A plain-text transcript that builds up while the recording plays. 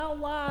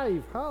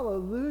live.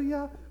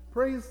 Hallelujah.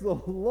 Praise the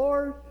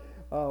Lord.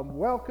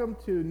 Welcome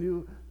to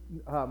New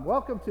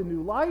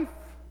Life.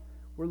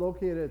 We're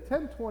located at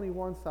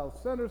 1021 South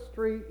Center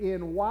Street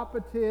in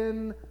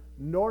Wahpeton,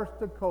 North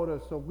Dakota.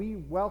 So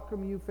we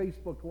welcome you,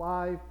 Facebook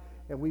Live,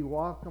 and we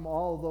welcome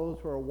all of those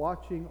who are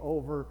watching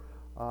over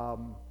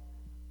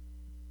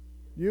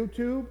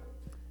YouTube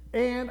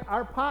and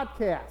our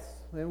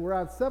podcasts. And we're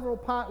on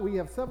we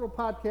have several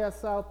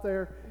podcasts out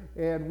there,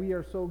 and we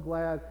are so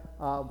glad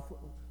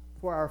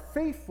for our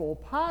faithful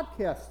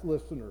podcast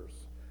listeners.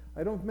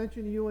 I don't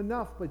mention you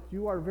enough, but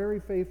you are very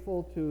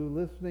faithful to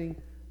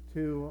listening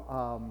to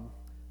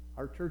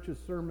our church's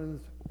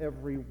sermons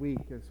every week.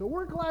 And so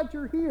we're glad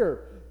you're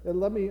here.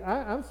 And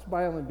I'm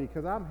smiling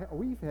because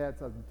we've had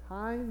some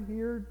time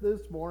here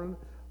this morning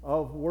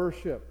of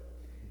worship.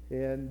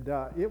 And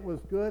it was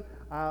good.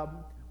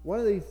 One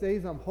of these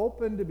days I'm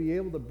hoping to be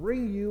able to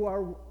bring you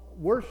our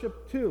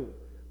worship too.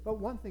 But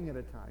one thing at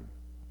a time.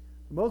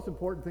 The most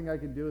important thing I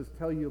can do is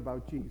tell you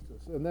about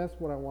Jesus. And that's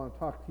what I want to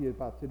talk to you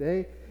about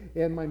today.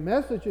 And my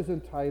message is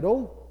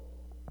entitled,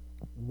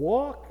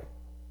 Walk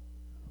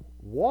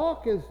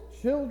as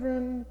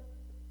Children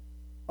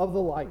of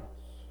the Light,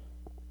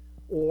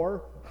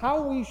 or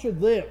How We Should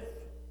Live.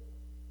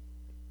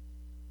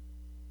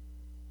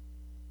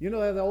 You know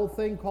that old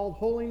thing called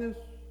holiness?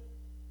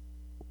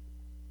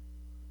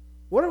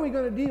 What are we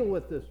going to deal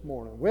with this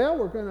morning? Well,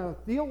 we're going to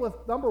deal with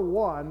number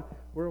one.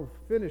 We're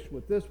finished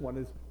with this one,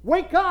 is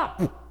wake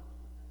up.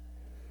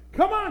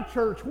 Come on,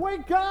 church,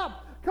 wake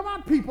up. Come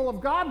on, people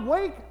of God,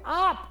 wake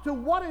up to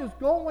what is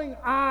going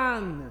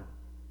on.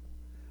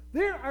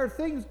 There are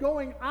things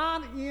going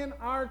on in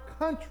our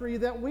country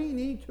that we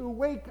need to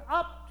wake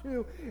up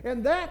to.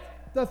 And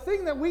the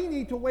thing that we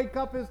need to wake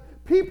up is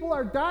people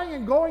are dying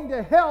and going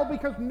to hell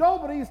because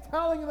nobody's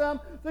telling them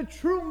the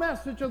true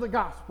message of the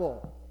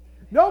gospel.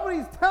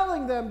 Nobody's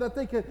telling them that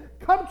they can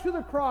come to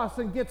the cross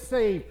and get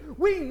saved.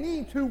 We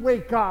need to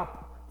wake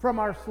up from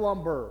our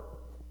slumber.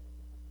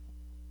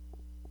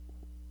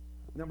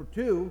 Number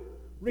two,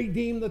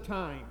 redeem the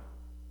time.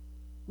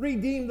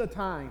 Redeem the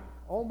time.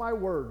 Oh my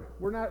word,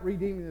 we're not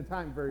redeeming the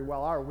time very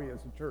well, are we, as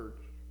a church?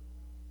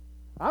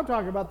 I'm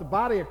talking about the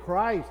body of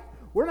Christ.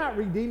 We're not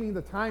redeeming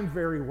the time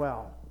very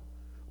well.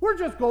 We're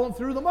just going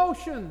through the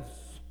motions.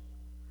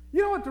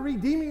 You know what the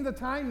redeeming the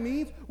time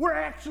means? We're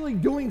actually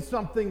doing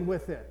something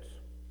with it.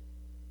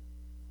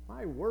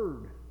 My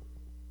word.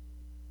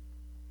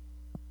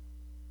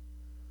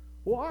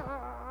 Well,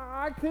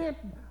 I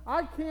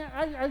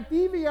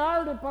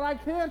DVR'd it, but I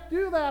can't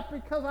do that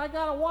because I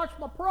got to watch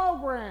my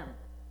program.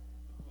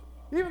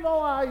 Even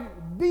though I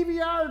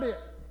DVR'd it.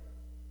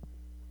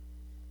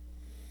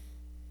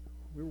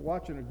 We were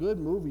watching a good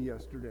movie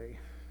yesterday.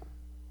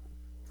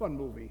 Fun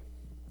movie.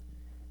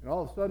 And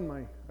all of a sudden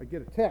I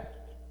get a text.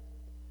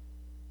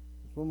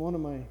 It's from one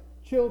of my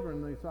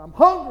children. They say, I'm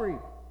hungry.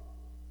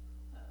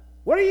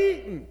 What are you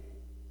eating?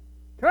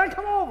 Can I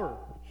come over?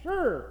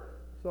 Sure.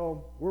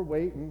 So we're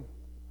waiting.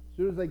 As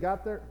soon as they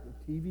got there,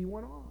 the TV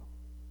went off.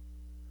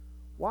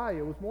 Why?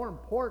 It was more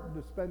important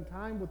to spend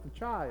time with the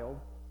child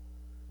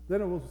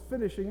than it was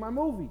finishing my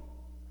movie.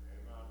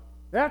 Amen.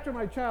 After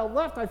my child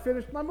left, I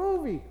finished my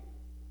movie.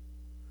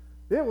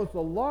 It was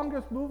the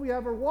longest movie I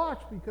ever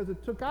watched because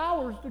it took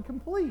hours to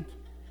complete.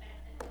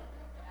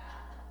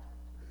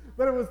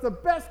 But it was the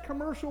best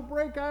commercial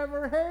break I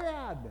ever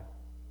had.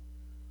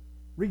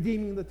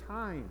 Redeeming the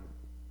time.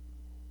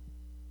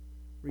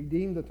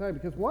 Redeem the time.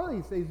 Because one of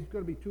these days it's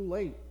going to be too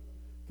late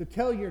to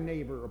tell your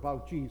neighbor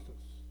about Jesus.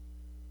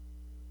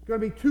 It's going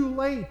to be too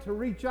late to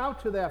reach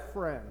out to that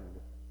friend.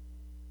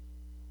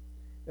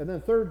 And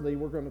then thirdly,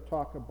 we're going to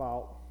talk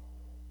about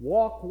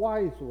walk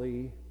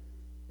wisely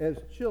as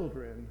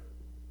children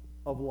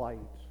of light.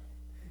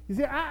 You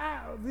see,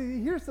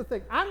 here's the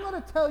thing. I'm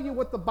going to tell you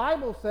what the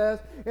Bible says,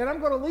 and I'm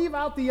going to leave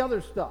out the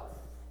other stuff.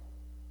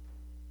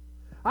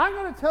 I'm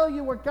going to tell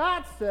you what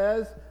God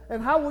says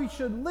and how we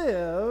should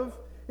live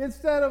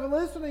instead of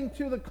listening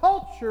to the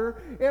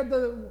culture and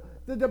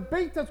the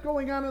debate that's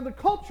going on in the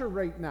culture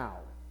right now.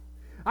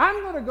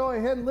 I'm going to go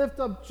ahead and lift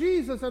up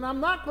Jesus, and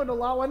I'm not going to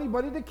allow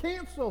anybody to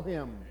cancel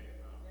him.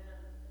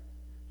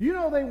 You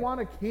know they want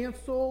to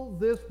cancel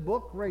this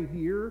book right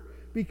here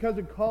because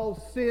it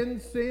calls sin,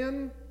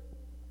 sin?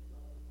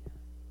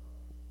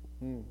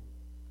 We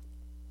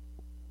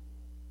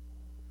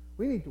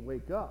need to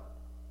wake up.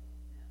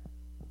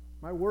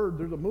 My word,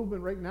 there's a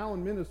movement right now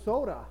in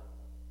Minnesota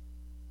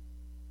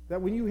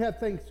that when you had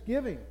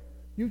Thanksgiving,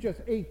 you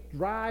just ate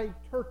dry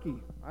turkey.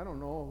 I don't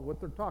know what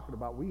they're talking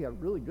about. We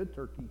had really good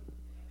turkey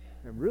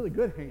and really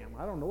good ham.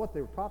 I don't know what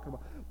they were talking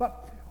about.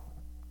 But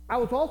I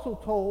was also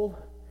told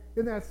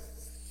in that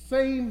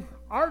same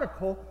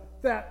article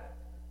that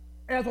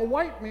as a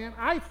white man,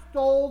 I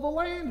stole the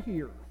land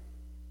here.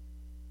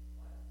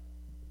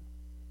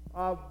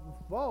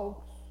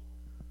 Folks,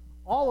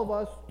 all of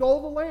us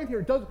stole the land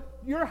here.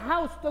 Your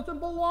house doesn't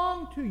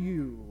belong to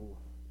you.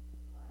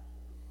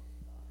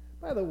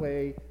 By the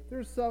way,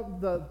 there's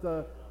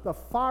the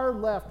far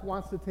left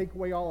wants to take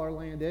away all our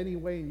land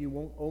anyway, and you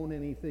won't own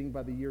anything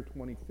by the year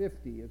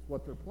 2050 is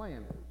what their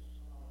plan is.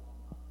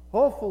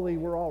 Hopefully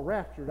we're all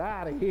raptured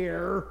out of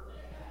here.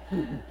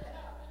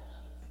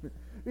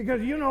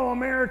 Because you know,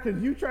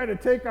 Americans, you try to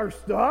take our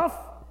stuff,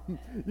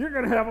 you're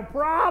going to have a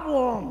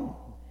problem.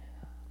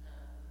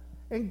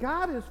 And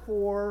God is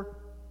for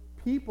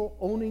people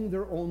owning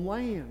their own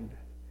land.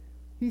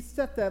 He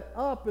set that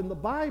up in the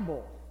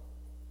Bible.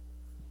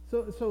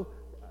 So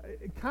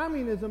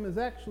communism is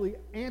actually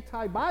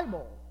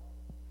anti-Bible.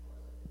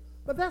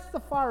 But that's the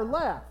far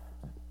left.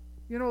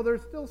 You know,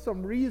 there's still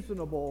some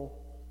reasonable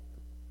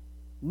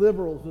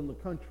liberals in the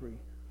country.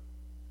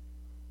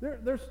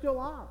 There still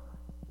are.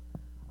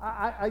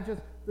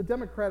 The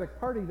Democratic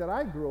Party that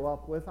I grew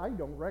up with, I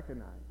don't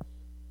recognize.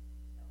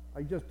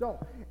 I just don't.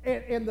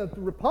 And the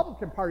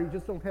Republican Party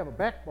just don't have a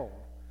backbone.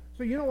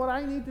 So you know what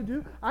I need to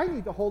do? I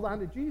need to hold on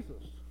to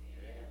Jesus.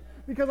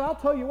 Because I'll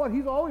tell you what,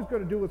 he's always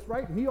going to do what's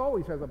right, and he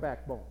always has a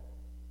backbone.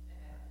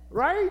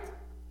 Right?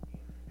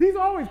 He's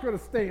always going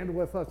to stand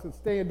with us and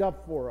stand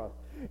up for us.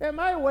 And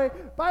by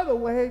the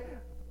way,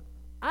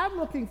 I'm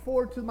looking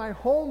forward to my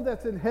home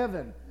that's in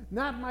heaven,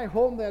 not my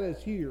home that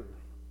is here.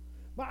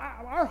 But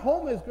our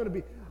home is going to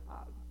be,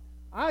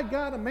 I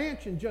got a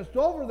mansion just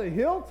over the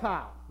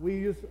hilltop,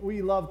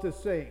 we love to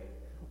sing.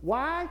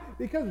 Why?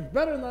 Because it's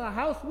better than the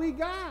house we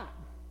got.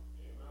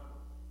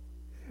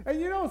 And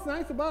you know what's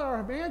nice about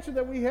our mansion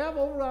that we have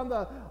over on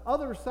the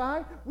other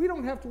side? We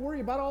don't have to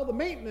worry about all the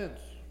maintenance.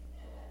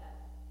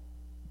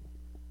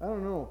 I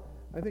don't know.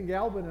 I think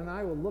Alvin and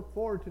I will look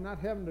forward to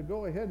not having to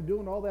go ahead and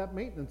doing all that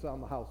maintenance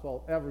on the house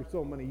every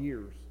so many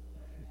years.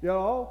 You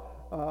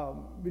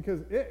know,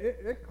 because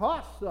it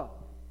costs something.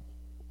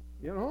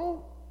 You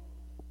know?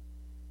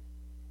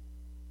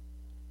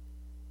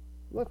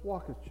 Let's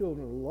walk as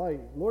children of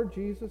light. Lord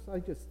Jesus, I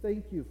just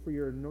thank you for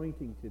your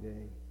anointing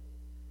today.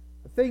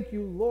 I thank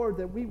you, Lord,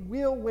 that we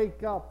will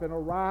wake up and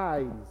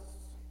arise.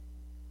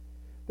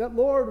 That,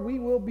 Lord, we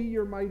will be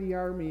your mighty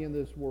army in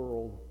this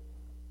world.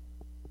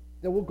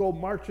 That we'll go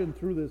marching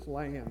through this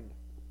land.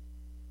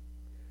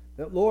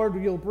 That, Lord,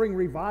 you'll bring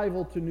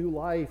revival to new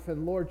life.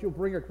 And, Lord, you'll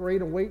bring a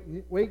great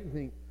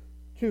awakening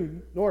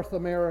to North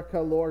America,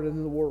 Lord, and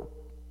the world.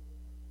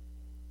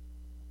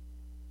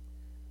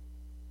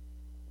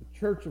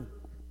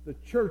 The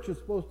church is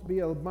supposed to be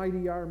a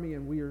mighty army,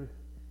 and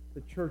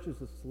the church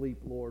is asleep,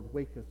 Lord.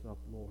 Wake us up,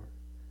 Lord.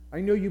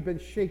 I know you've been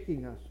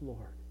shaking us,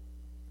 Lord.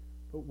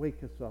 But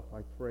wake us up,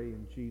 I pray,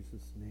 in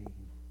Jesus' name.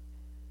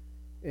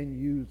 And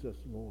use us,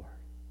 Lord.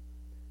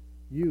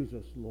 Use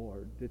us,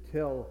 Lord, to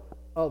tell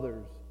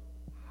others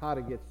how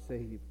to get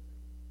saved.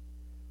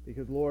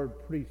 Because, Lord,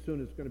 pretty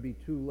soon it's going to be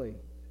too late.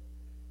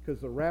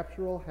 Because the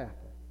rapture will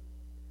happen.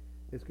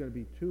 It's going to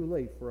be too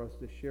late for us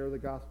to share the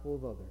gospel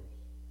with others.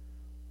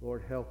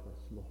 Lord, help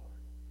us, Lord.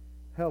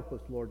 Help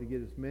us, Lord, to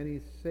get as many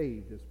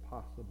saved as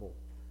possible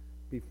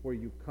before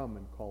you come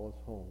and call us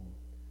home.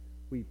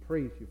 We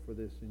praise you for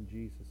this in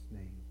Jesus'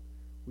 name.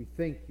 We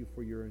thank you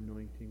for your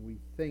anointing. We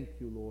thank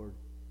you, Lord,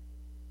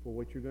 for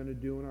what you're going to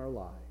do in our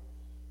lives.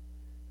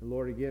 And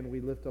Lord, again,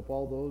 we lift up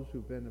all those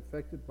who've been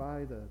affected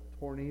by the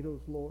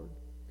tornadoes, Lord.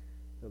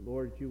 That,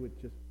 Lord, you would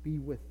just be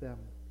with them,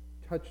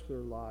 touch their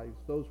lives.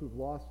 Those who've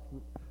lost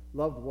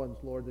loved ones,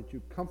 Lord, that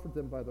you comfort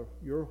them by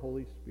your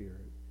Holy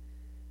Spirit.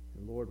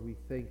 And Lord, we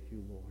thank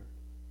you, Lord.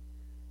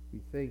 We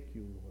thank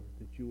you, Lord,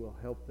 that you will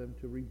help them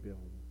to rebuild.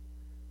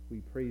 We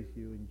praise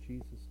you in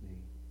Jesus'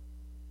 name.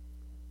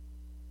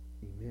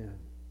 Amen.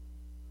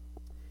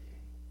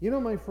 You know,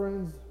 my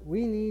friends,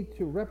 we need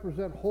to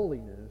represent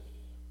holiness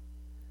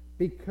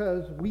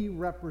because we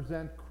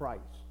represent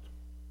Christ.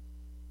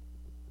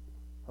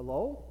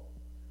 Hello?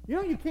 You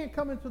know, you can't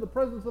come into the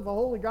presence of a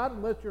holy God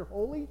unless you're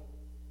holy.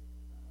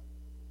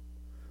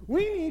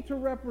 We need to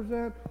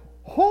represent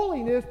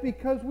holiness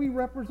because we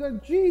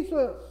represent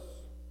Jesus.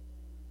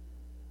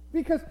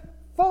 Because,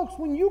 folks,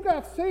 when you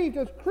got saved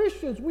as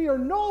Christians, we are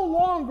no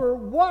longer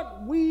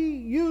what we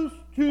used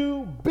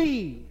to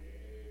be.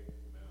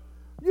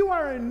 You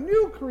are a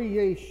new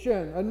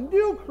creation, a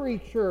new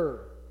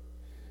creature.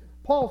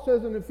 Paul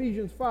says in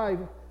Ephesians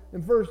 5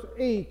 and verse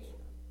 8,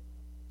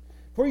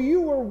 "For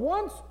you were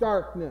once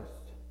darkness,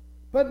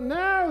 but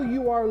now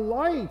you are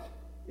light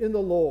in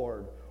the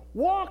Lord.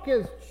 Walk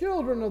as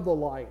children of the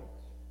light.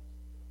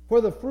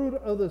 For the fruit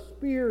of the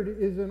Spirit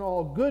is in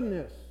all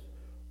goodness,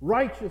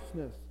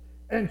 righteousness,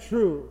 and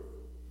truth,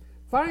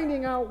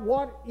 finding out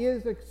what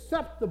is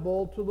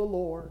acceptable to the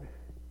Lord."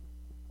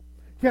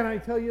 Can I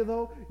tell you,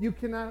 though, you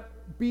cannot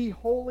be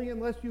holy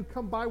unless you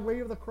come by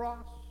way of the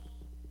cross?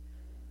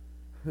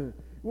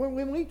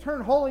 When we turn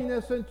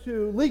holiness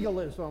into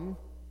legalism,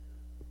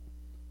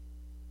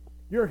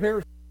 your hair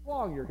is too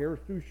long, your hair is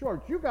too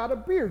short, you got a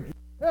beard, you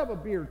have a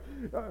beard,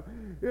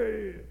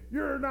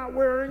 you're not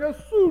wearing a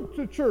suit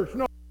to church,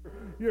 no,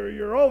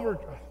 you're over,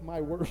 oh,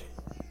 my word.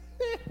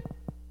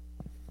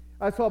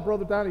 I saw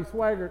Brother Donnie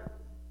Swaggart,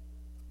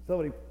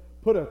 somebody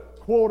put a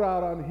quote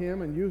out on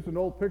him and used an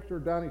old picture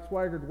of Donnie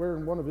Swaggart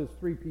wearing one of his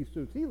three-piece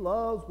suits. He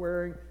loves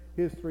wearing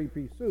his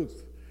three-piece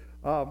suits.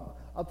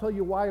 I'll tell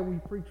you why we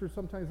preachers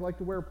sometimes like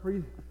to wear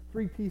a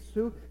three-piece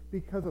suit,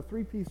 because a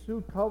three-piece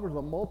suit covers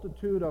a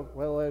multitude of,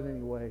 well,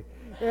 anyway.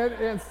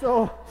 And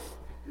so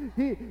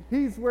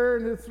He's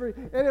wearing his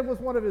and it was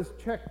one of his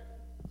check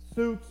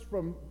suits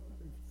from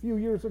a few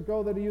years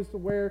ago that he used to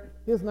wear.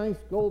 His nice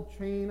gold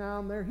chain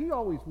on there. He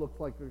always looks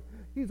like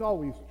he's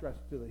always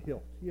dressed to the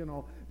hilt,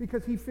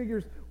 because he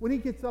figures when he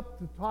gets up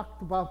to talk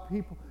about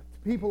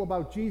people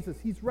about Jesus,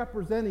 he's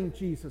representing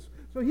Jesus.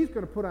 So he's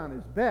going to put on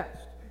his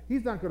best.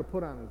 He's not going to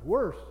put on his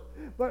worst.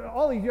 But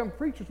all these young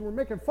preachers were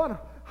making fun of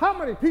how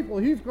many people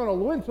he's going to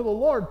win to the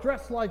Lord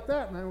dressed like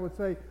that. And I would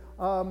say,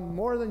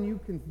 more than you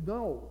can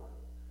know.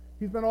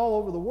 He's been all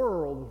over the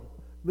world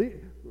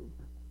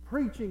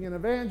preaching and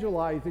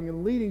evangelizing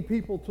and leading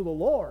people to the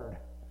Lord.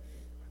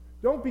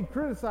 Don't be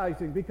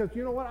criticizing, because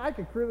you know what? I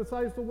can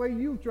criticize the way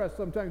you dress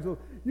sometimes.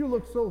 You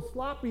look so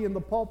sloppy in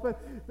the pulpit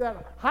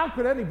that how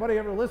could anybody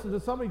ever listen to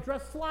somebody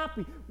dressed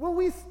sloppy? Will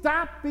we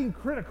stop being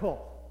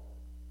critical?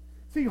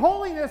 See,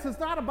 holiness is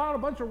not about a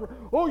bunch of,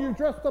 you're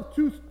dressed up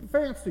too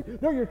fancy.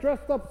 No, you're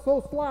dressed up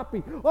so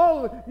sloppy.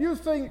 Oh, you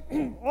sing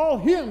all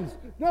hymns.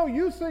 No,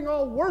 you sing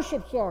all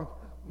worship songs.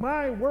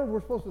 My word,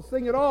 we're supposed to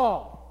sing it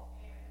all.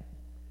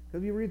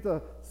 If you read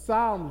the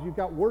Psalms, you've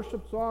got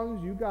worship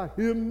songs, you got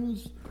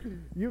hymns,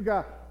 you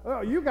got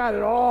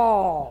it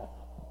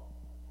all.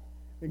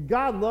 And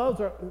God loves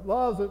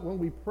it when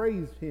we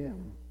praise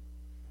Him.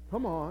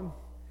 Come on.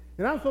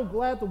 And I'm so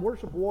glad the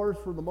worship wars,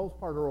 for the most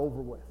part, are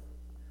over with.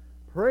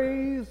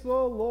 Praise the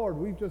Lord.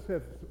 We just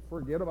have to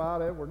forget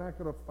about it. We're not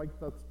going to fight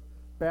this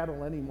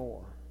battle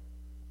anymore.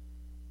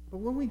 But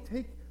when we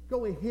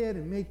go ahead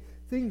and make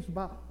things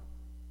about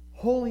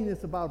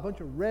holiness about a bunch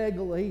of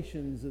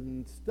regulations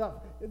and stuff,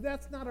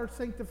 that's not our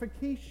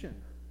sanctification.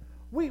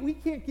 We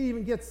can't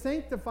even get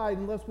sanctified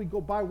unless we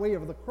go by way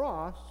of the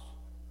cross.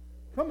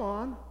 Come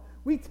on.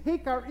 We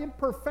take our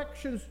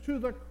imperfections to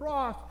the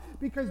cross,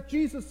 because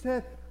Jesus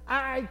said,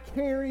 I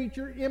carried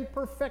your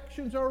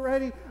imperfections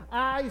already.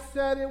 I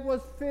said it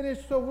was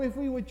finished. So if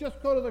we would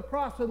just go to the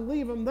cross and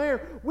leave them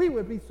there, we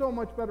would be so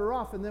much better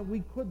off, and then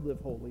we could live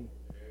holy,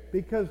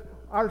 because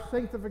our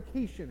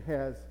sanctification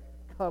has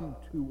come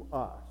to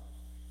us.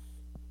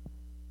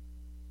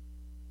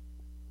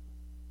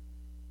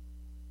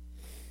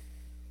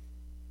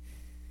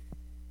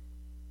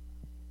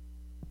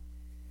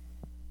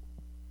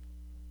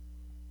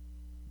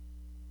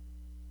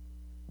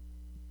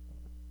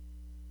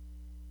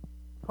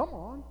 Come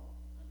on.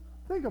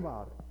 Think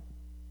about it.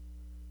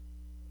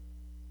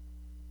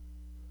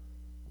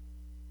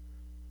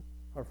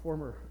 Our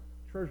former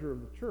treasurer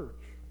of the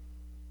church,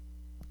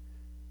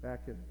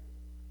 back in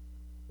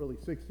early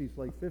 60s,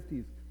 late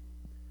 50s,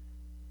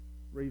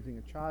 raising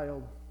a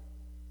child,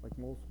 like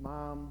most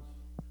moms,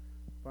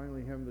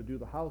 finally having to do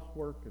the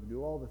housework and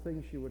do all the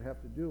things she would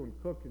have to do and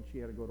cook, and she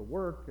had to go to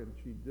work, and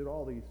she did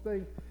all these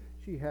things.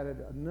 She had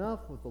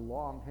enough with the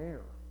long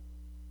hair.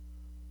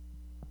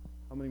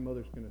 How many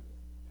mothers can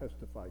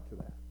testify to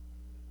that?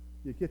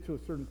 You get to a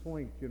certain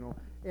point,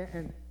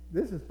 and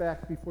this is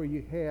back before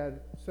you had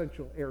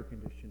central air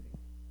conditioning.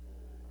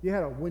 You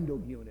had a window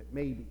unit,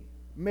 maybe.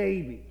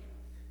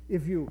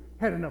 If you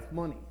had enough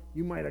money,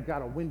 you might have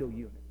got a window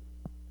unit.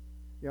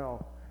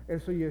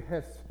 And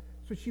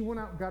so she went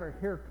out and got her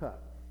hair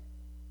cut.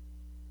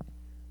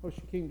 Oh,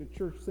 she came to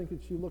church thinking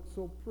she looked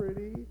so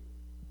pretty.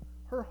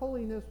 Her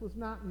holiness was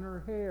not in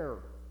her hair.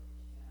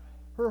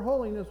 Her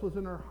holiness was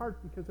in her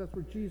heart, because that's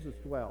where Jesus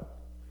dwelt.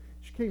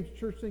 She came to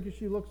church thinking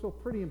she looked so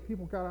pretty, and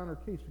people got on her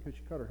case because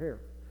she cut her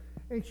hair.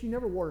 And she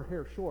never wore her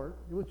hair short.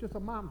 It was just a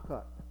mom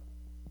cut.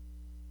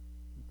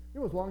 It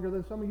was longer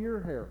than some of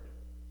your hair,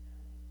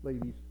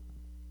 ladies.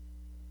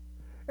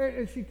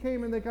 And she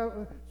came,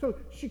 and so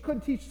she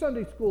couldn't teach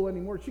Sunday school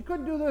anymore. She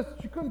couldn't do this.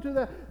 She couldn't do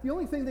that. The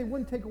only thing they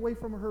wouldn't take away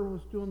from her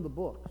was doing the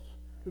books,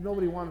 because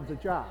nobody wanted the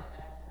job.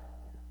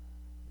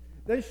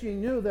 Then she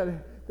knew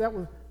then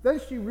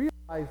she realized,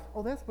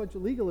 oh, that's a bunch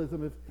of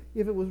legalism.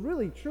 If it was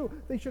really true,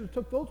 they should have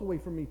took those away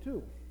from me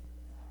too.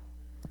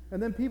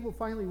 And then people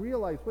finally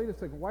realized, wait a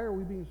second, why are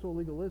we being so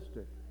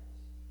legalistic?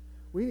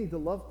 We need to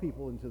love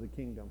people into the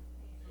kingdom.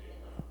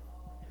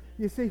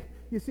 You see,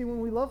 when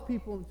we love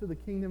people into the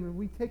kingdom and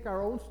we take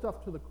our own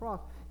stuff to the cross,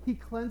 He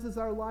cleanses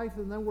our lives,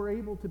 and then we're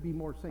able to be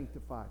more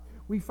sanctified.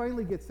 We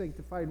finally get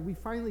sanctified, and we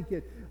finally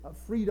get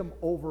freedom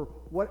over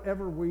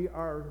whatever we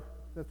are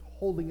that's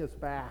holding us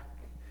back.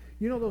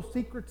 You know those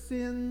secret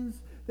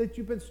sins that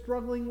you've been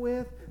struggling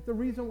with? The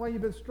reason why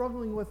you've been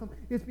struggling with them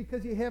is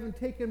because you haven't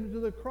taken them to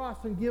the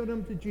cross and given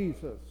them to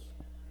Jesus.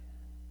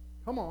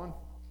 Come on.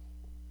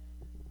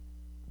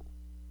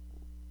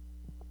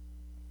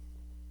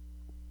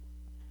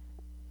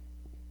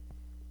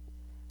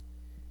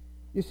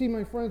 You see,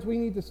 my friends, we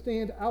need to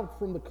stand out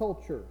from the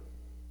culture.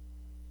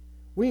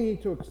 We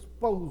need to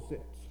expose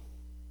it.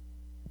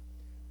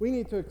 We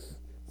need to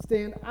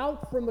stand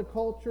out from the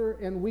culture,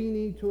 and we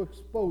need to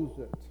expose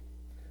it.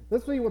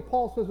 Let's see what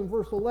Paul says in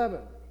verse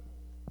 11.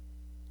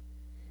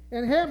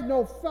 And have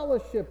no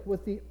fellowship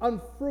with the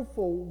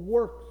unfruitful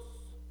works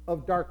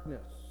of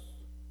darkness.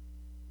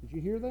 Did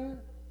you hear that?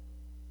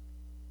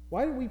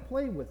 Why do we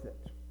play with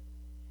it?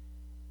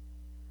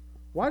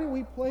 Why do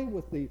we play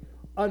with the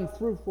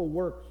unfruitful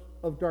works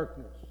of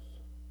darkness?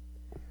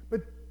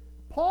 But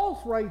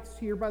Paul's writes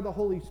here by the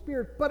Holy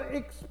Spirit, but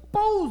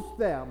expose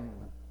them.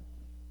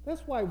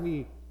 That's why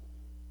we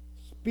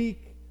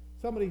speak.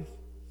 Somebody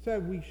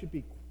said we should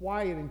be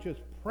quiet and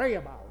just pray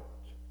about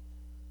it.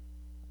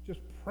 Just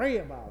pray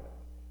about it.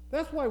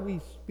 That's why we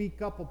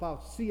speak up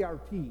about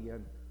CRT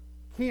and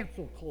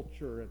cancel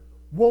culture and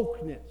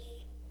wokeness.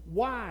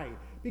 Why?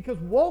 Because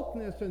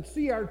wokeness and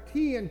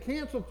CRT and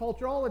cancel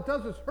culture, all it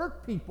does is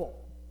hurt people.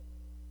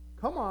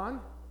 Come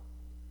on.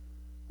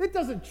 It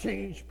doesn't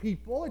change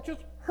people. It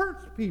just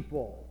hurts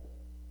people.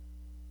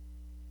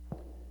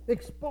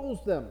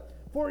 Expose them.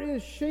 For it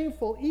is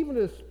shameful even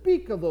to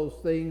speak of those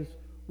things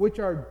which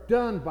are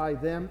done by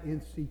them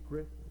in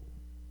secret.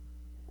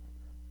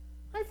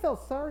 I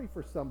felt sorry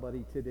for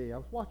somebody today. I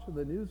was watching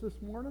the news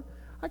this morning.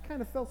 I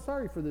kind of felt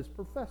sorry for this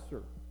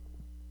professor.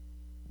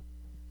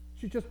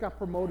 She just got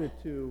promoted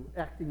to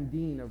acting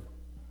dean of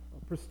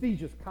a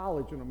prestigious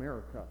college in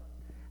America.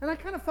 And I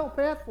kind of felt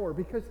bad for her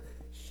because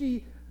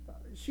she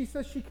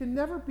says she can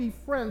never be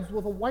friends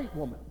with a white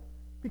woman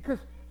because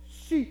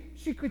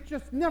she could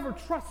just never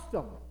trust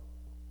them.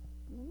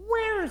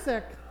 Where is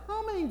that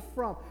coming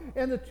from?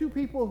 And the two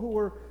people who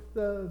were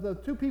the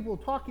two people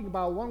talking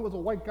about, one was a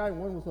white guy and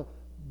one was a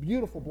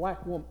beautiful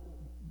black woman,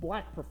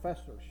 black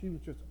professor. She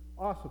was just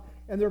awesome,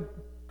 and they're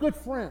good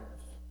friends.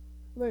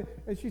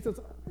 And she says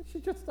she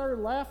just started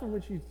laughing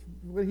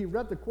when he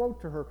read the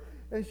quote to her,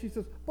 and she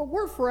says, "But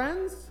we're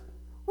friends.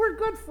 We're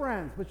good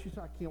friends." But she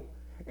said, "I can't."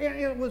 And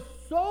it was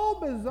so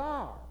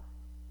bizarre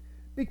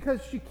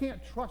because she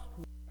can't trust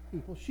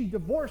people. She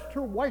divorced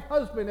her white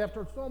husband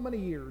after so many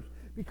years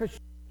because she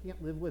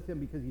can't live with him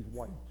because he's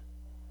white.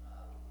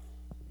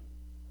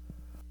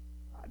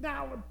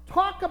 Now,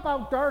 talk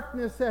about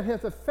darkness that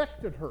has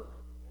affected her.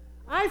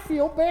 I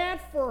feel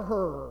bad for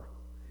her.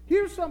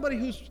 Here's somebody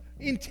who's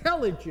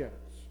intelligent,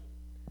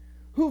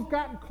 who've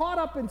gotten caught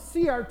up in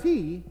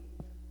CRT,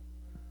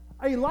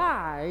 a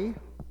lie,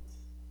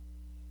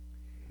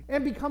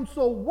 and become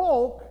so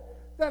woke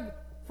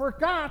that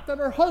forgot that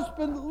her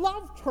husband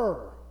loved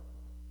her.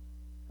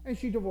 And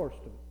she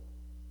divorced him.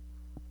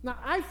 Now,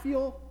 I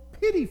feel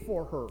pity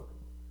for her.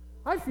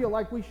 I feel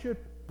like we should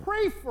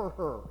pray for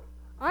her.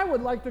 I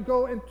would like to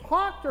go and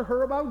talk to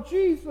her about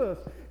Jesus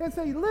and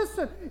say,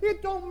 listen,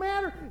 it don't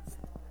matter.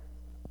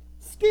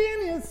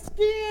 Skin is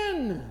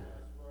skin.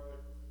 That's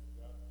right.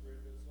 God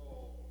created us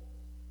all.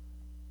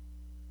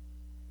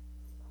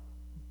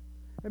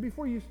 And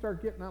before you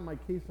start getting on my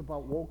case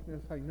about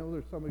wokeness, I know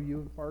there's some of you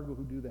in Fargo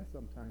who do that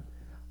sometimes.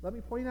 Let me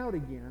point out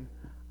again,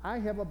 I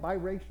have a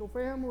biracial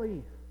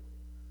family.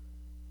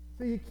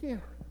 So you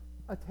can't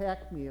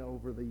attack me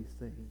over these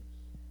things.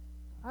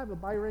 I have a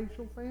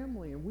biracial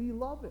family, and we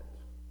love it.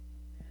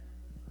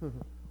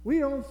 We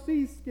don't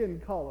see skin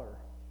color.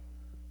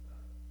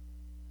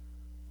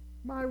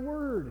 My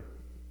word.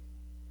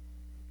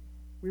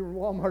 We were in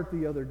Walmart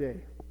the other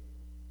day,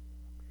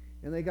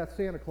 and they got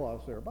Santa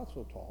Claus there, about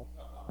so tall.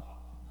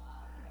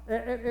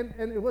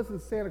 And it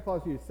wasn't Santa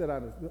Claus you sit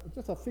on,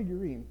 just a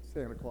figurine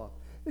Santa Claus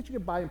that you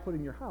could buy and put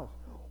in your house.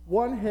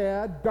 One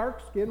had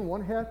dark skin,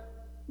 one had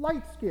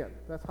light skin.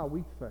 That's how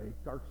we say,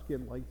 dark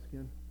skin, light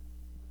skin.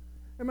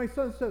 And my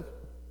son says,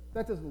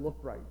 that doesn't look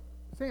right.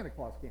 Santa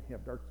Claus can't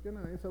have dark skin.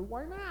 And I said,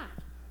 why not?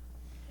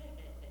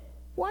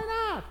 Why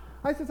not?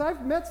 I says,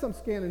 I've met some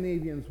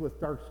Scandinavians with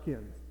dark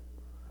skin.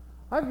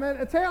 I've met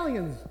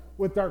Italians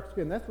with dark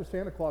skin. That's where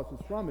Santa Claus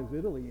is from, is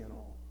Italy, you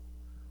know,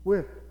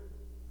 with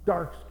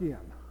dark skin.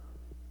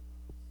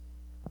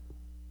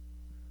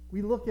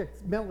 We look at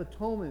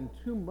melatonin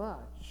too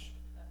much.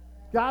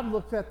 God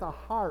looks at the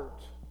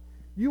heart.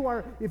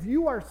 If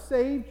you are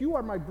saved, you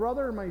are my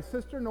brother or my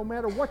sister, no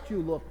matter what you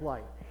look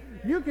like.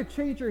 You could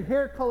change your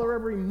hair color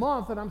every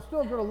month, and I'm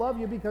still going to love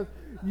you because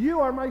you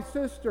are my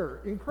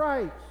sister in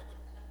Christ.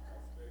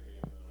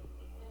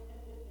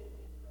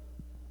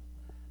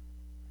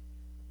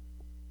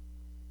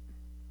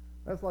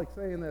 That's like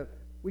saying that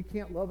we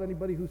can't love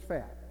anybody who's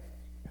fat.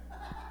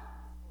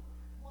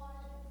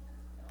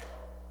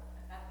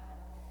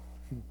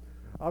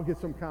 I'll get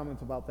some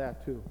comments about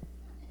that too.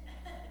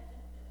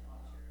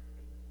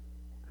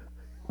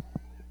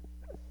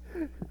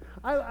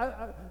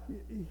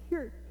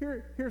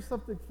 Here's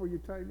something for you,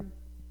 Tiny,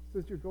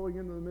 since you're going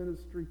into the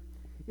ministry.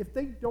 If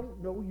they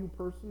don't know you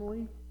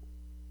personally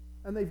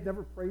and they've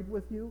never prayed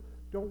with you,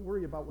 don't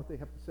worry about what they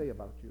have to say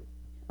about you.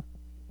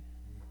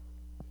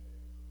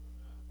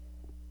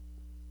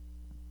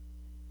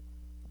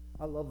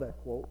 I love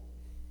that quote.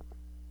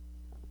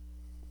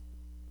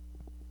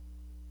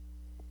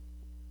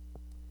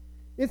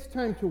 It's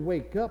time to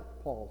wake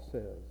up, Paul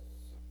says.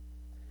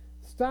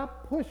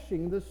 Stop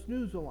pushing the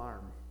snooze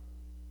alarm.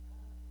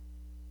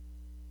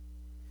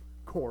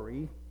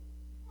 Corey.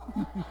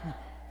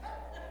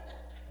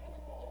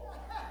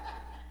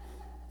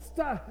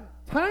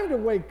 Time to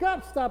wake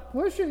up. Stop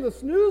pushing the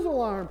snooze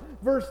alarm.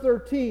 Verse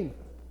 13.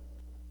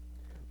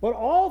 But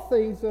all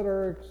things that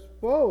are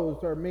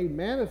exposed are made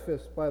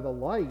manifest by the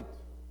light.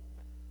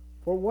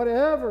 For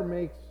whatever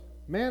makes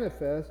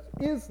manifest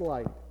is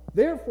light.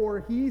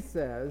 Therefore, he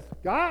says,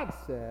 God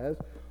says,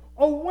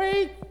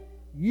 awake,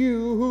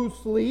 you who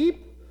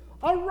sleep,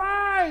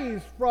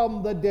 arise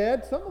from the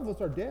dead. Some of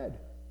us are dead,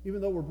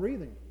 even though we're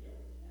breathing.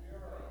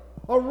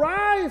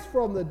 Arise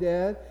from the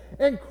dead,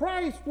 and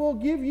Christ will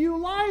give you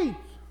light.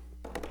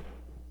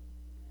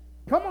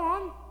 Come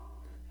on.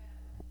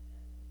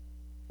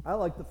 I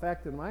like the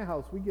fact in my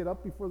house we get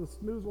up before the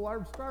snooze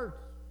alarm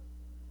starts.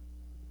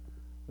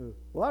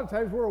 A lot of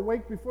times we're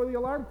awake before the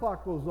alarm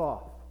clock goes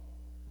off.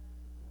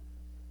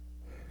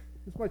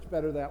 It's much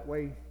better that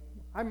way.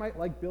 I might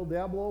like Bill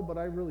Dablow, but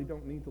I really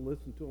don't need to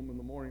listen to him in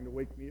the morning to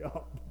wake me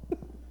up.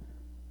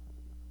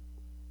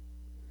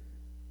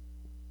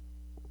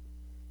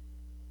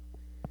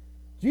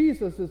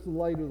 Jesus is the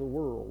light of the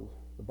world,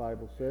 the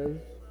Bible says.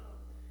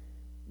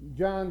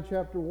 John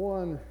chapter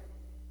 1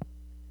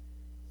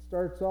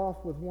 starts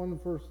off with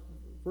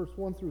verse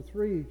 1 through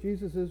 3.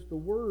 Jesus is the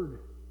Word.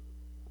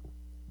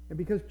 And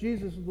because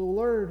Jesus is the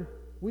Word,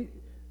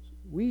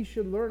 we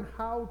should learn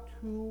how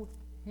to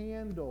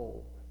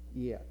handle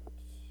it.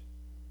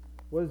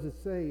 What does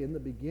it say? In the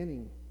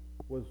beginning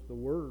was the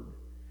Word.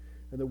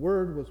 And the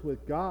Word was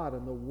with God,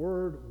 and the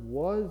Word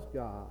was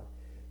God.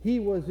 He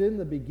was in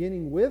the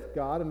beginning with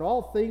God, and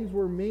all things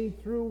were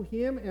made through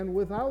him, and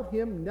without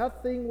him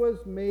nothing was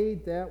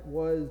made that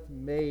was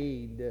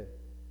made.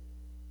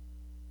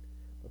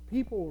 But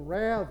people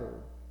rather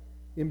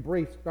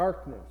embrace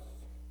darkness.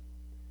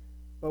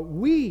 But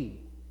we,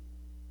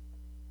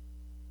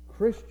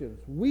 Christians,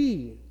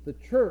 we, the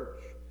church,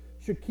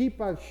 should keep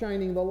on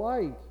shining the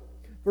light.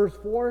 Verse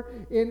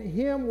 4, in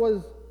him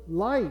was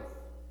life,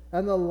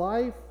 and the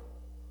life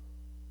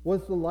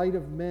was the light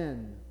of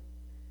men.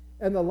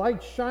 And the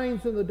light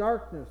shines in the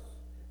darkness,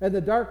 and the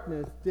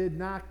darkness did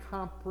not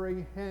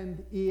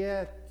comprehend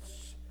it.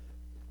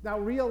 Now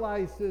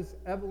realize this,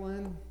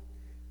 Evelyn.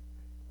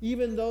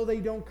 Even though they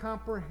don't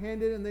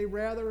comprehend it and they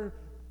rather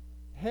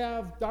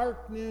have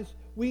darkness,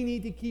 we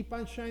need to keep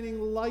on shining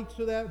the light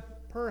so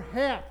that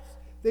perhaps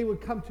they would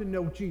come to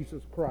know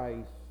Jesus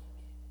Christ.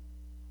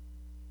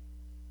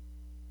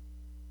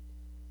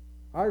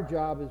 Our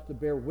job is to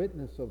bear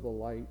witness of the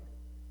light,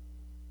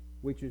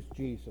 which is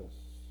Jesus.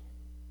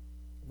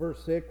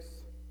 Verse 6,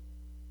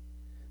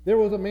 there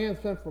was a man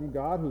sent from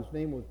God whose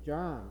name was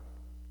John.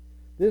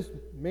 This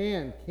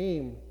man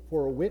came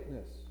for a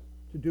witness.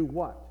 To do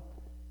what?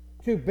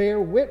 To bear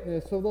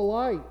witness of the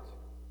light,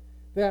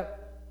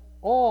 that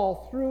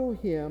all through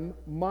him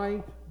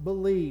might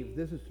believe.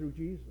 This is through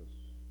Jesus.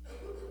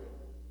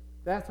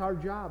 That's our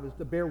job, is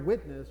to bear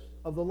witness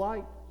of the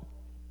light.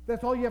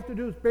 That's all you have to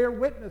do, is bear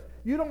witness.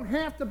 You don't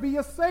have to be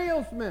a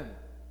salesman.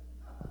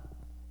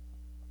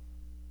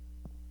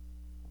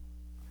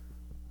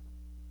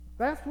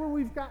 That's where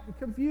we've gotten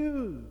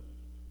confused.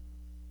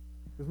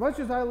 As much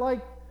as I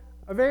like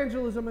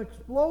evangelism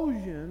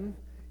explosion,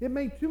 it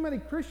made too many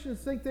Christians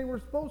think they were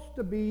supposed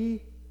to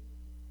be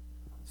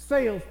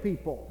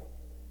salespeople.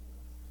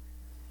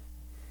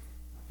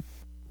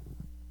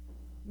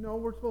 No,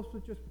 we're supposed to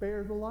just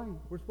bear the light.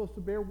 We're supposed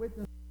to bear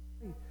witness.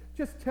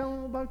 Just tell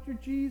them about your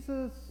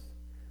Jesus.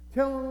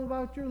 Tell them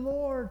about your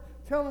Lord.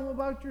 Tell them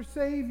about your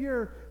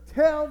Savior.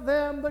 Tell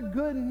them the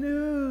good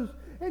news.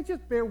 And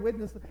just bear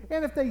witness.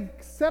 And if they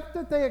accept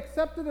it, they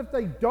accept it. If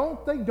they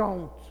don't, they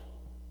don't.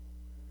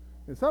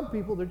 And some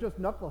people, they're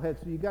just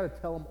knuckleheads, so you got to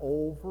tell them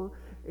over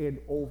and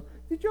over.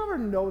 Did you ever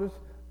notice?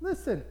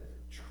 Listen,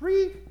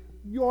 treat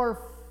your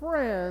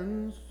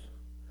friends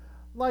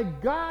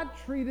like God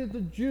treated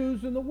the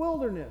Jews in the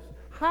wilderness.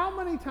 How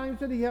many times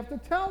did he have to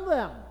tell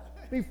them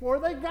before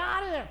they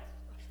got it?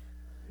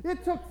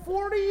 It took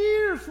 40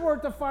 years for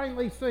it to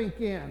finally sink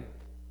in.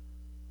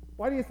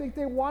 Why do you think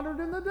they wandered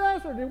in the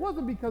desert? It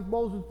wasn't because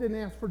Moses didn't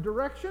ask for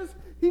directions.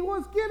 He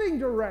was getting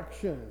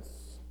directions.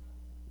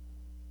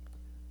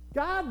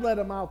 God led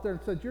him out there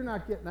and said, you're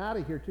not getting out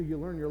of here till you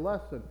learn your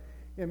lesson.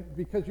 And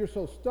because you're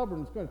so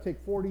stubborn, it's going to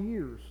take 40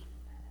 years.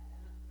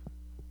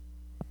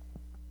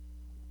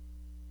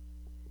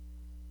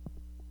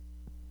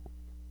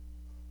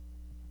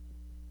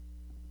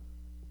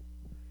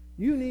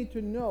 You need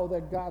to know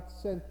that God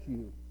sent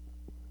you.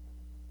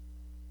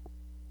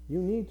 You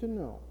need to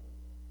know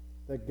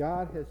that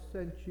God has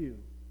sent you,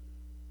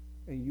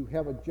 and you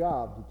have a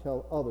job to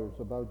tell others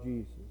about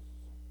Jesus.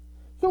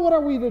 So what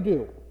are we to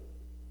do?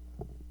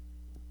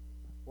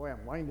 Boy,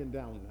 I'm winding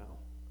down now.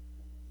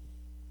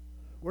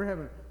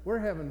 We're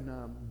having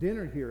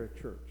dinner here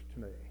at church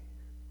today.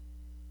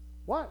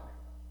 What?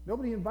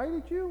 Nobody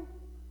invited you?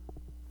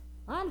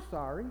 I'm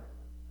sorry.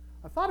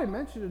 I thought I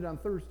mentioned it on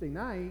Wednesday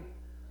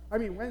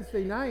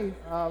night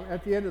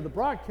at the end of the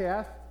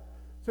broadcast.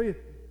 So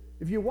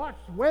if you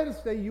watched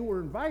Wednesday, you were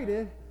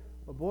invited.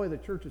 But boy, the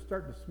church is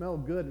starting to smell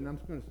good, and I'm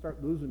just going to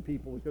start losing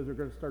people because they're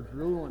going to start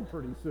drooling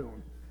pretty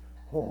soon.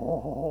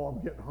 Oh,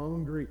 I'm getting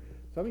hungry.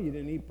 Some of you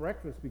didn't eat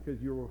breakfast because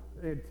you were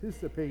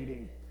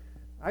anticipating.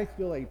 I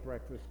still ate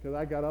breakfast because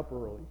I got up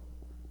early.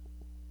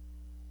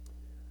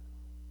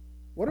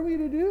 What are we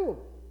to do?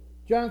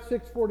 John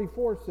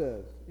 6:44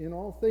 says, in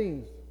all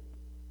things,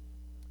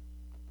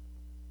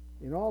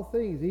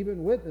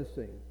 even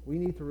witnessing, we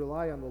need to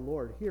rely on the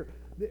Lord. Here,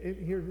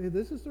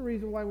 This is the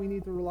reason why we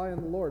need to rely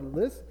on the Lord.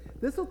 This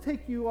will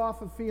take you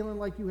off of feeling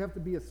like you have to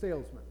be a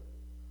salesman.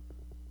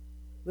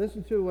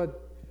 Listen to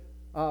what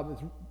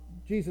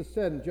Jesus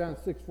said in John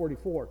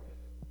 6:44.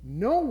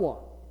 No one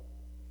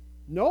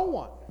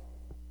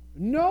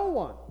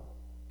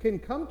can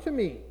come to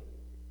me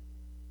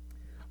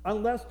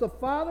unless the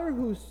Father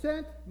who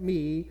sent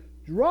me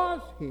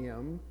draws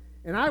him,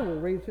 and I will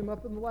raise him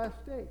up in the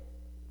last day.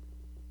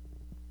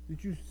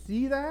 Did you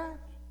see that?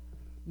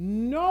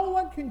 No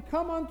one can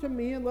come unto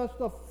me unless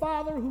the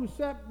Father who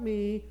sent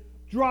me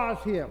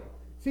draws him.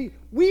 See,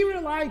 we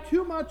rely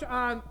too much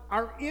on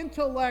our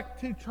intellect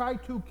to try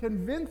to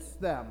convince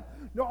them.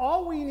 No,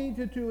 all we need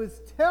to do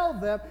is tell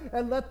them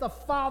and let the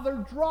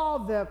Father draw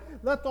them.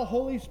 Let the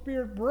Holy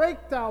Spirit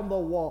break down the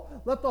wall.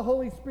 Let the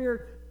Holy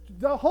Spirit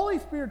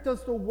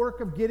does the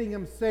work of getting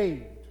them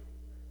saved.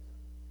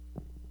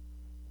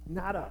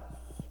 Not us.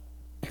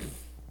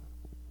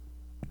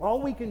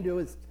 All we can do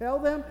is tell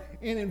them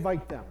and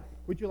invite them.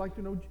 Would you like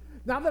to know?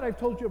 Now that I've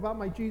told you about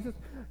my Jesus,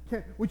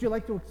 would you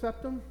like to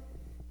accept him?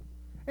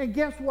 And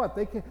guess what?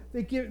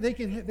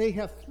 They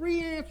have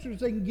three answers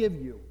they can give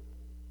you.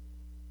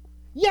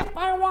 Yep,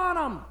 I want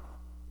him.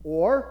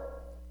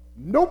 Or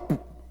nope.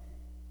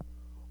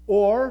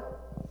 Or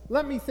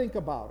let me think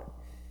about it.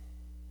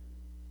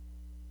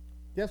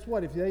 Guess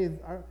what? If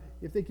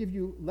they give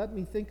you let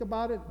me think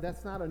about it,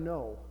 that's not a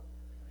no.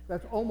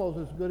 That's almost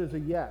as good as a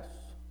yes.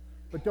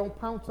 But don't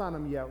pounce on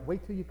them yet.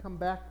 Wait till you come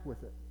back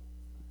with it.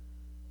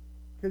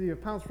 Because if you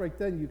pounce right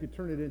then, you could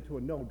turn it into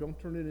a no. Don't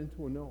turn it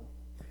into a no.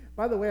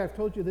 By the way, I've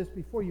told you this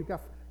before.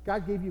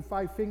 God gave you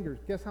 5 fingers.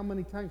 Guess how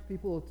many times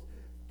people will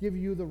give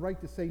you the right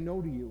to say no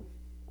to you?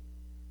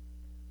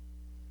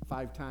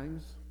 5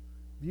 times.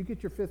 If you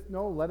get your 5th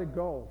no, let it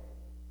go.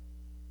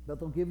 But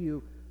they'll give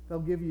you.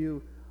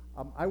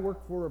 I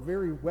worked for a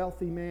very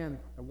wealthy man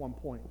at one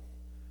point.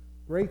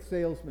 Great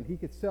salesman. He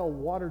could sell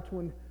water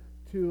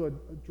to a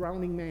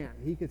drowning man.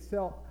 He could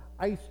sell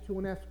ice to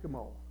an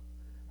Eskimo.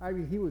 I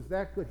mean, he was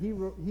that good.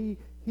 He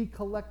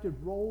collected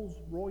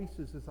Rolls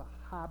Royces as a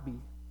hobby.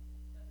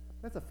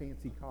 That's a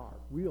fancy car,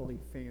 really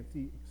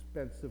fancy,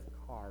 expensive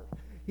car.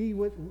 He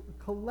would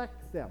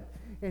collect them,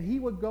 and he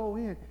would go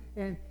in,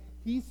 and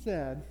he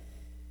said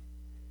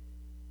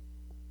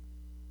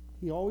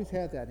he always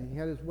had that, and he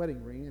had his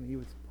wedding ring, and he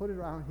would put it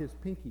around his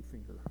pinky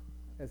finger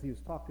as he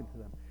was talking to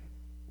them.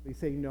 They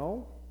say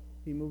no,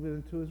 he moved it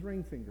into his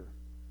ring finger.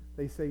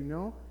 They say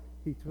no,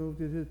 he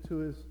moved it into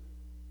his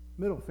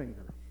middle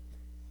finger.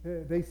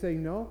 They say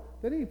no,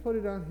 then he put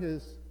it on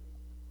his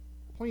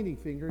pointing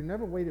finger and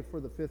never waited for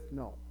the 5th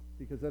no,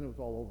 because then it was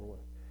all over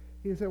with.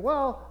 He said,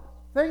 well,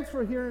 thanks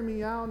for hearing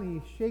me out,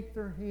 and he shake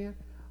their hand.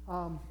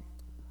 I'll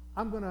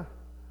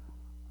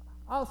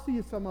see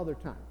you some other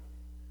time.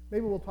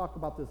 Maybe we'll talk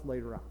about this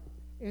later on.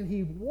 And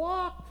he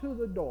walked to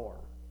the door,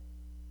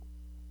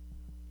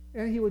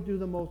 and he would do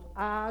the most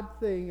odd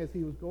thing as he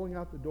was going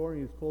out the door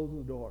and he was closing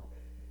the door.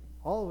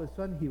 All of a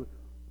sudden, he would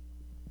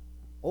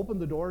open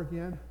the door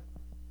again,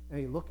 and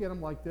he'd look at him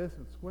like this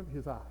and squint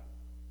his eye.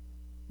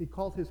 He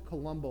called his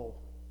Columbo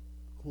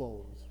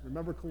clothes.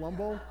 Remember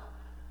Columbo?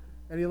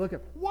 And he'd look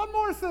at, one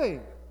more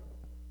thing.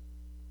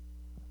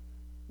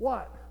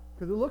 What?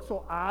 Because it looked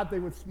so odd, they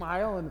would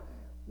smile, and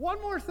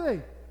one more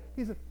thing.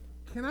 He said,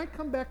 can I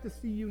come back to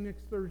see you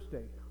next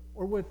Thursday?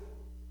 Or would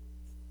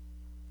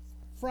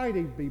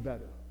Friday be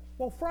better?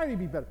 Well, Friday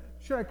be better.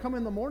 Should I come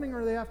in the morning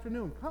or the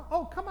afternoon?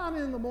 Come on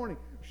in the morning.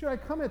 Should I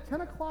come at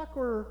 10 o'clock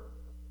or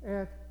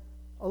at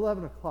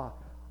 11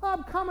 o'clock?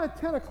 Come at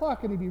 10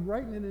 o'clock, and he'd be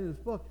writing it in his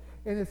book.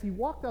 And as he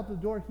walked out the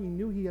door, he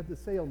knew he had the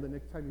sale the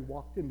next time he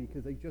walked in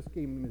because they just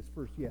gave him his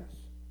first yes.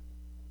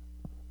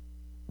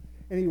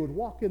 And he would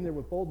walk in there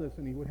with boldness,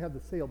 and he would have the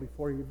sale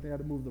before he even had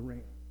to move the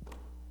ring.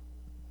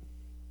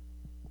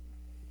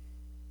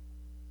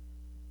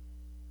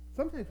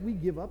 Sometimes we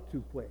give up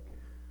too quick.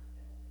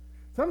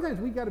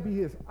 Sometimes we got to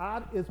be as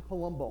odd as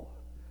Columbo.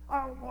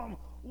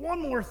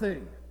 One more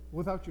thing.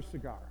 Without your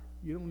cigar.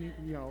 You don't need,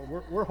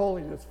 we're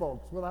holiness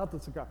folks without the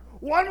cigar.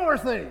 One more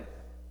thing.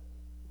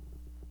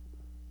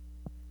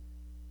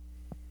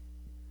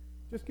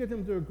 Just get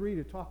them to agree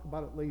to talk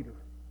about it later.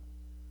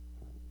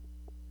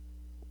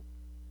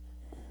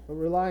 But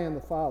rely on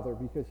the Father,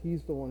 because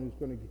he's the one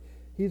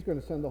he's going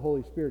to send the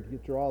Holy Spirit to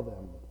draw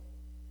them.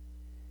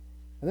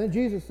 And then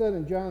Jesus said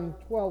in John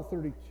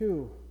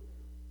 12:32,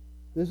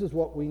 this is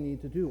what we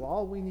need to do.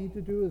 All we need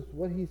to do is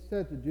what he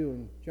said to do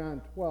in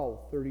John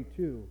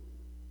 12:32.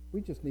 We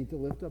just need to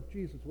lift up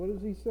Jesus. What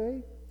does he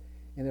say?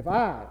 And if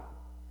I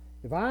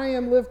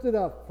am lifted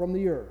up from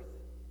the earth,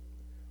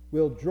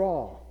 will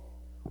draw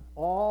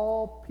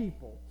all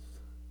peoples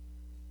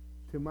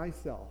to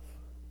myself.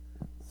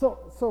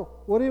 So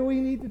what do we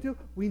need to do?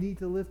 We need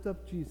to lift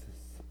up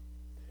Jesus.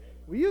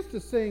 We used to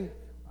sing,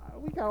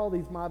 we got all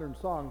these modern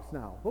songs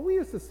now, but we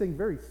used to sing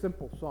very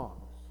simple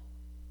songs.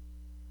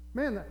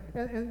 Man,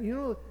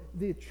 and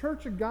the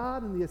Church of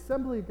God and the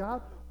Assembly of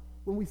God,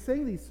 when we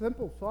sang these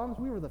simple songs,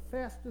 we were the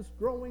fastest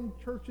growing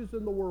churches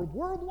in the world,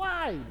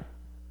 worldwide.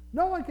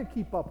 No one could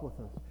keep up with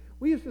us.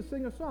 We used to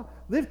sing a song,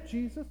 lift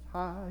Jesus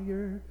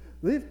higher,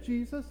 lift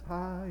Jesus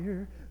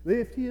higher,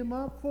 lift him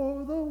up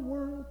for the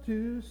world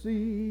to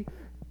see.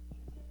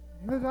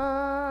 As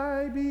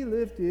I be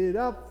lifted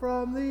up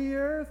from the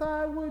earth,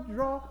 I would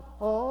draw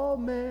all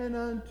men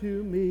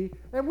unto me.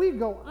 And we'd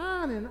go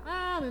on,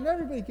 and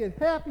everybody get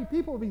happy.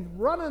 People would be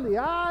running the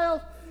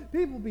aisles.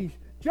 People would be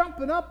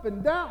jumping up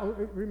and down.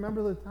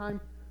 Remember the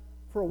time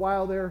for a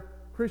while there,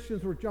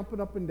 Christians were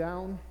jumping up and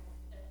down?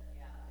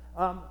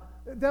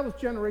 That was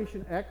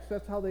Generation X.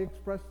 That's how they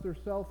expressed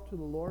themselves to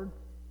the Lord.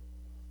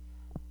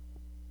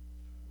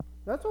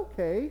 That's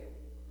okay.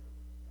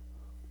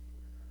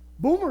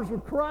 Boomers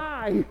would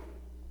cry.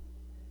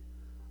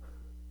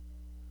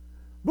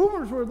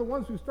 Boomers were the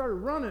ones who started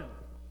running.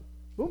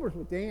 Boomers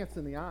would dance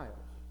in the aisles.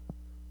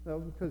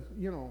 Because,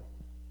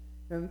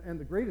 and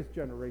the greatest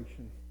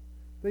generation,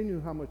 they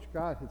knew how much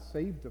God had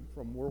saved them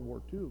from World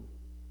War II.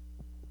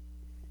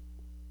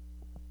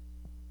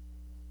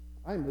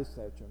 I miss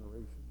that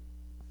generation.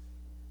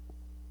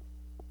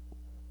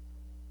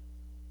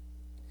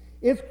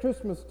 It's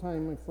Christmas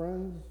time, my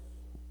friends.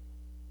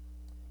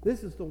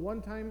 This is the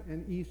one time,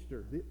 and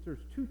Easter.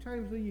 There's 2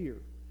 times a year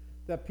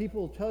that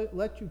people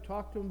let you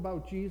talk to them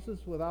about Jesus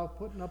without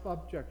putting up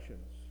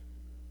objections.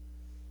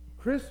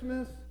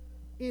 Christmas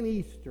and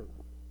Easter.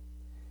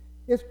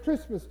 It's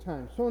Christmas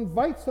time, so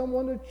invite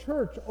someone to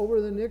church over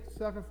the next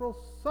several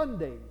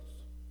Sundays.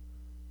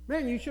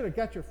 Man, you should have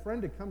got your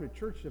friend to come to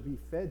church to be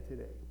fed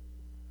today.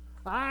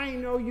 I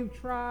know you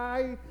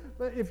tried,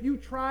 but if you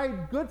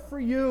tried, good for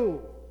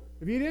you.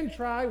 If you didn't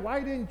try,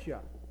 why didn't you?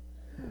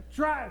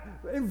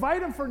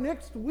 Invite them for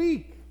next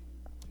week.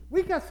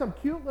 We got some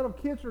cute little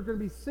kids who are going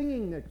to be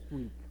singing next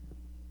week.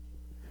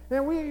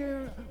 And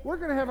we're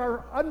going to have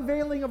our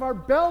unveiling of our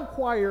bell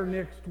choir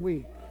next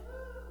week.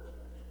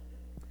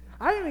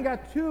 I even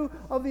got 2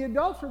 of the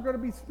adults who are going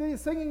to be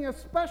singing a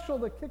special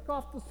to kick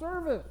off the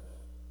service.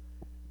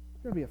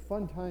 It's going to be a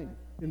fun time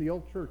in the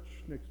old church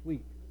next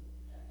week.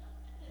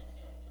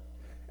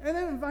 And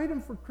then invite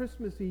them for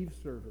Christmas Eve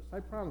service.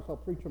 I promise I'll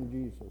preach them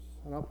Jesus,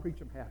 and I'll preach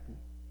them happy.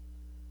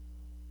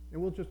 And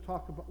we'll just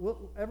talk about,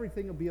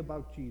 everything will be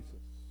about Jesus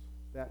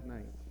that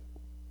night.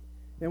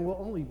 And we'll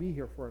only be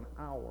here for an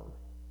hour.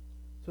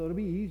 So it'll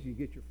be easy to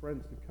get your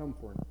friends to come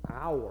for an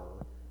hour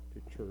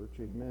to church.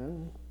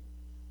 Amen?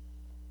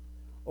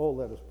 Oh,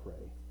 let us pray.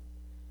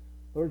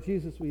 Lord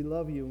Jesus, we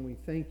love you and we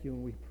thank you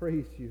and we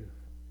praise you,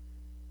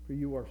 for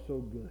you are so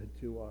good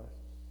to us.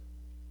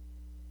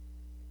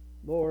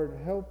 Lord,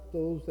 help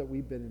those that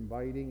we've been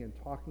inviting and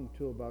talking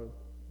to about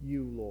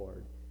you,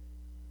 Lord.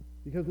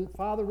 Because,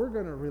 Father, we're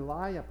going to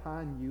rely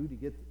upon you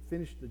to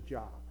finish the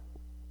job.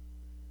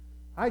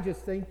 I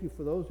just thank you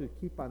for those who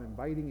keep on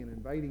inviting and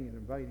inviting and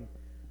inviting.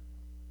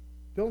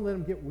 Don't let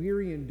them get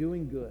weary in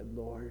doing good,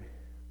 Lord.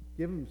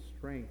 Give them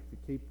strength to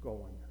keep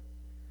going.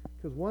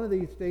 Because one of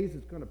these days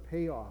it's going to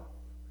pay off.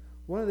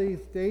 One of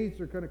these days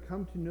they're going to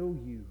come to know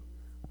you.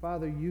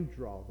 Father, you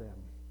draw them.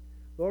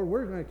 Lord,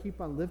 we're going to keep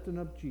on lifting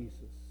up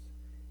Jesus.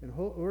 And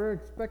we're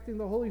expecting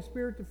the Holy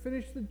Spirit to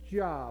finish the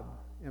job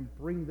and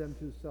bring them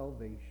to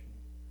salvation.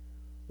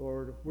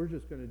 Lord, we're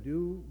just going to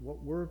do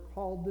what we're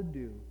called to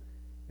do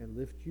and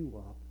lift you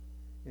up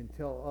and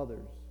tell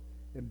others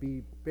and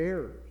be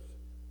bearers,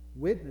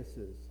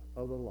 witnesses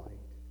of the light.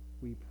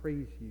 We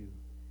praise you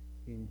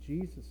in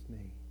Jesus'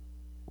 name.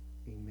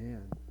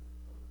 Amen.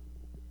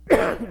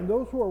 And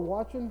those who are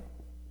watching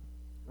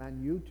on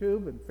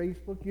YouTube and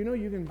Facebook, you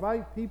can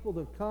invite people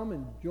to come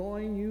and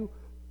join you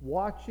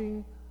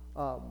watching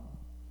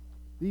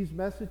these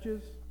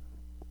messages.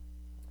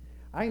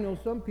 I know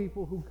some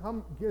people who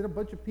come, get a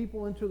bunch of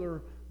people into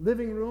their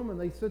living room and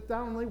they sit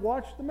down and they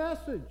watch the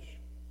message.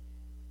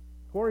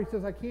 Corey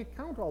says, I can't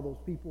count all those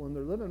people in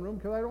their living room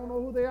because I don't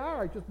know who they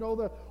are. I just know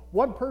that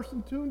one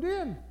person tuned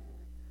in.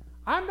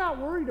 I'm not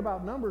worried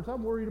about numbers.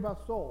 I'm worried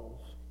about souls.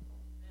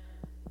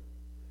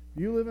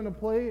 If you live in a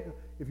place,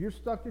 if you're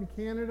stuck in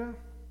Canada,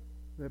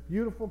 in a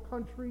beautiful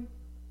country,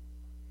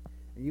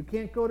 and you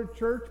can't go to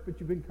church, but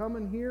you've been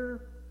coming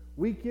here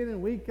week in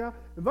and week out,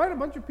 invite a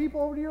bunch of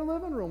people over to your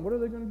living room. What are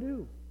they going to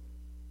do?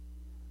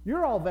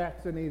 You're all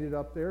vaccinated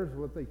up there is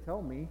what they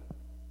tell me.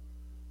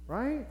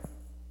 Right?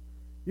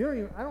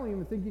 I don't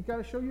even think you got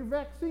to show your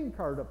vaccine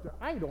card up there.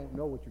 I don't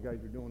know what you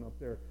guys are doing up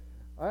there.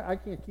 I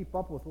can't keep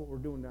up with what we're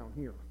doing down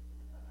here.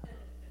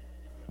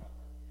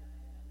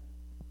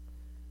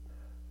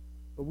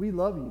 But we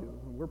love you,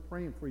 and we're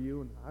praying for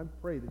you, and I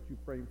pray that you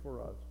pray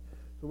for us.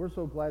 So we're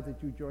so glad that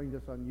you joined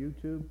us on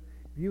YouTube.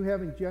 If you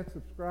haven't yet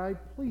subscribed,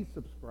 please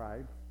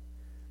subscribe.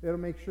 It'll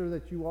make sure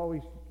that you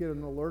always get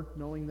an alert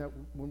knowing that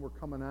when we're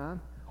coming on.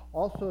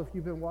 Also, if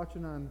you've been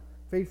watching on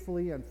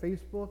Faithfully on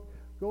Facebook,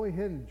 go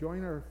ahead and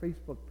join our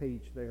Facebook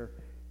page there.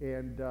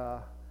 And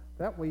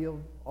that way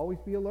you'll always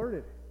be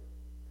alerted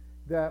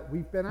that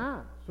we've been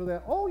on. So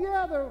that, oh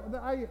yeah,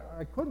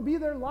 I couldn't be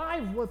there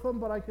live with them,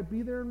 but I could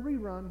be there in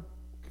rerun.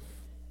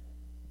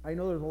 I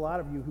know there's a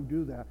lot of you who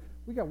do that.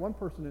 We got one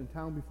person in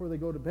town, before they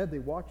go to bed, they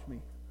watch me.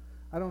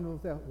 I don't know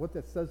what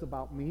that says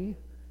about me,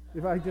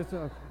 If I just,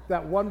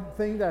 that one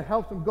thing that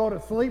helps them go to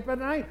sleep at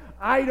night,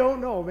 I don't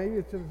know. Maybe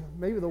it's just,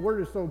 maybe the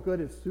word is so good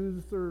it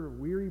soothes their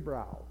weary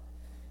brow.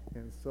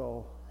 And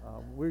so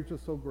we're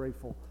just so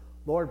grateful.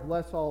 Lord,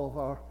 bless all of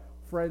our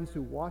friends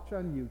who watch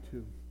on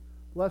YouTube.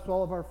 Bless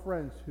all of our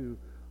friends who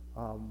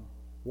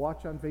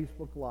watch on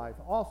Facebook Live.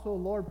 Also,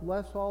 Lord,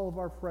 bless all of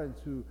our friends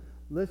who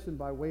listen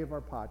by way of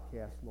our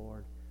podcast,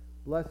 Lord.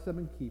 Bless them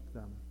and keep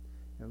them.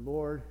 And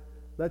Lord,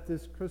 let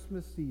this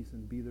Christmas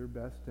season be their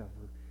best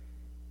ever.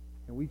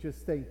 And we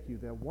just thank you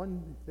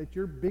that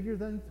you're bigger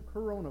than the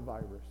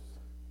coronavirus.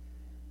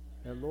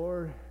 And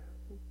Lord,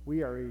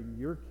 we are in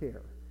your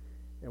care,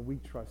 and we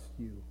trust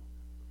you.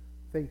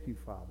 Thank you,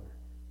 Father.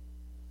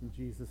 In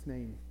Jesus'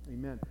 name,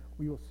 amen.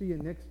 We will see you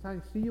next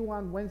time. See you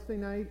on Wednesday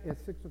night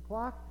at 6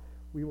 o'clock.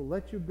 We will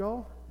let you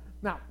go.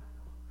 Now,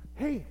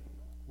 hey,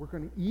 we're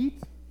going to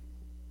eat.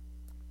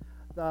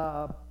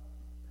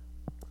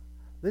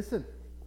 Listen.